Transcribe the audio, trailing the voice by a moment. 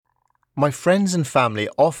My friends and family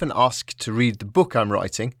often ask to read the book I'm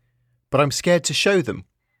writing, but I'm scared to show them.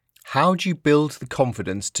 How do you build the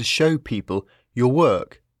confidence to show people your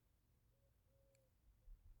work?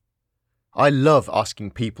 I love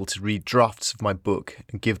asking people to read drafts of my book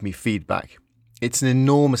and give me feedback. It's an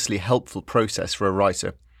enormously helpful process for a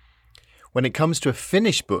writer. When it comes to a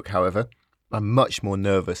finished book, however, I'm much more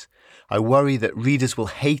nervous. I worry that readers will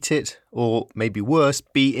hate it, or maybe worse,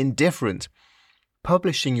 be indifferent.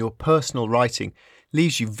 Publishing your personal writing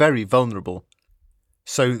leaves you very vulnerable.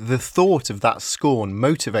 So the thought of that scorn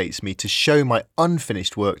motivates me to show my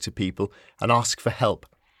unfinished work to people and ask for help.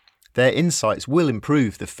 Their insights will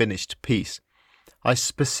improve the finished piece. I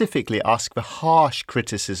specifically ask for harsh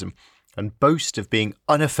criticism and boast of being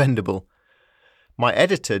unoffendable. My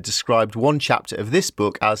editor described one chapter of this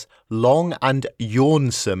book as long and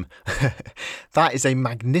yawnsome. That is a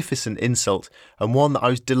magnificent insult, and one that I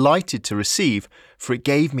was delighted to receive, for it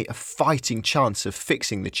gave me a fighting chance of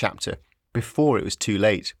fixing the chapter before it was too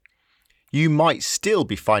late. You might still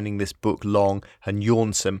be finding this book long and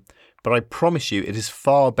yawnsome, but I promise you it is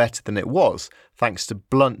far better than it was, thanks to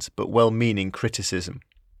blunt but well-meaning criticism.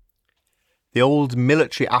 The old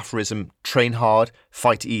military aphorism, train hard,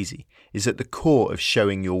 fight easy, is at the core of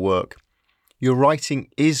showing your work. Your writing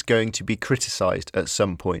is going to be criticised at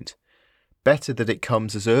some point. Better that it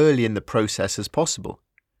comes as early in the process as possible.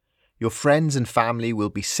 Your friends and family will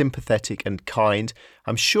be sympathetic and kind,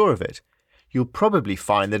 I'm sure of it. You'll probably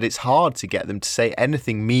find that it's hard to get them to say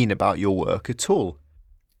anything mean about your work at all.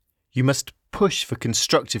 You must push for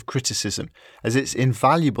constructive criticism, as it's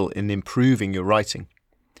invaluable in improving your writing.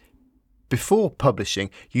 Before publishing,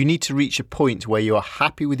 you need to reach a point where you are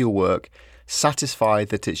happy with your work, satisfied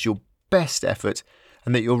that it's your best effort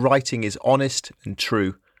and that your writing is honest and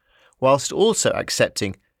true, whilst also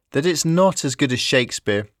accepting that it's not as good as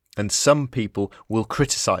Shakespeare and some people will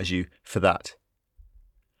criticise you for that.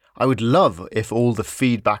 I would love if all the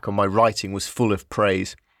feedback on my writing was full of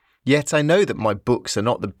praise, yet I know that my books are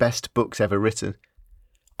not the best books ever written.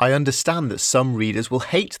 I understand that some readers will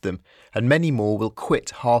hate them and many more will quit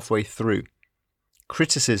halfway through.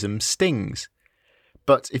 Criticism stings.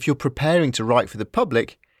 But if you're preparing to write for the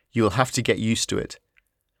public, you will have to get used to it.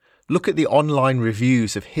 Look at the online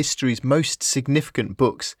reviews of history's most significant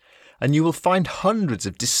books and you will find hundreds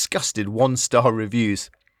of disgusted one-star reviews.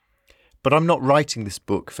 But I'm not writing this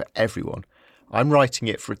book for everyone. I'm writing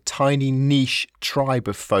it for a tiny niche tribe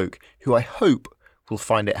of folk who I hope will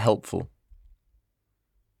find it helpful.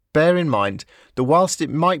 Bear in mind that whilst it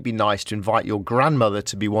might be nice to invite your grandmother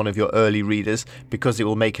to be one of your early readers because it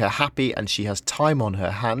will make her happy and she has time on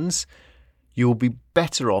her hands, you will be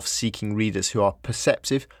better off seeking readers who are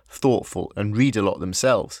perceptive, thoughtful and read a lot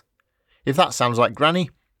themselves. If that sounds like Granny,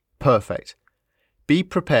 perfect. Be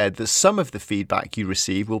prepared that some of the feedback you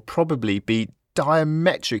receive will probably be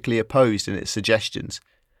diametrically opposed in its suggestions.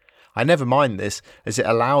 I never mind this, as it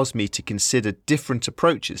allows me to consider different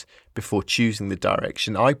approaches before choosing the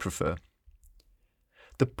direction I prefer.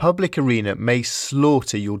 The public arena may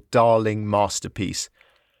slaughter your darling masterpiece.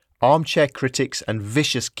 Armchair critics and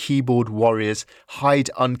vicious keyboard warriors hide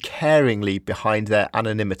uncaringly behind their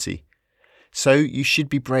anonymity. So you should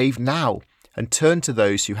be brave now and turn to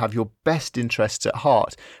those who have your best interests at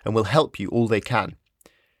heart and will help you all they can.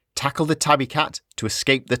 Tackle the tabby cat to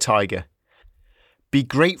escape the tiger. Be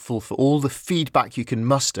grateful for all the feedback you can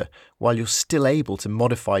muster while you're still able to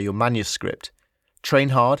modify your manuscript. Train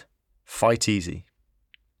hard, fight easy.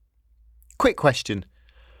 Quick question.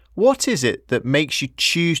 What is it that makes you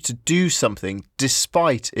choose to do something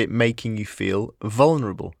despite it making you feel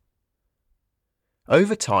vulnerable?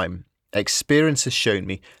 Over time, experience has shown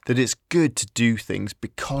me that it's good to do things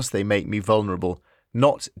because they make me vulnerable,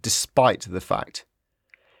 not despite the fact.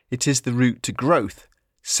 It is the route to growth,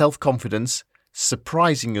 self-confidence,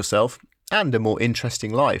 surprising yourself, and a more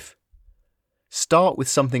interesting life. Start with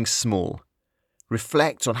something small.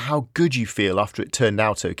 Reflect on how good you feel after it turned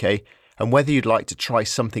out okay, and whether you'd like to try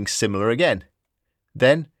something similar again.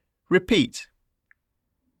 Then, repeat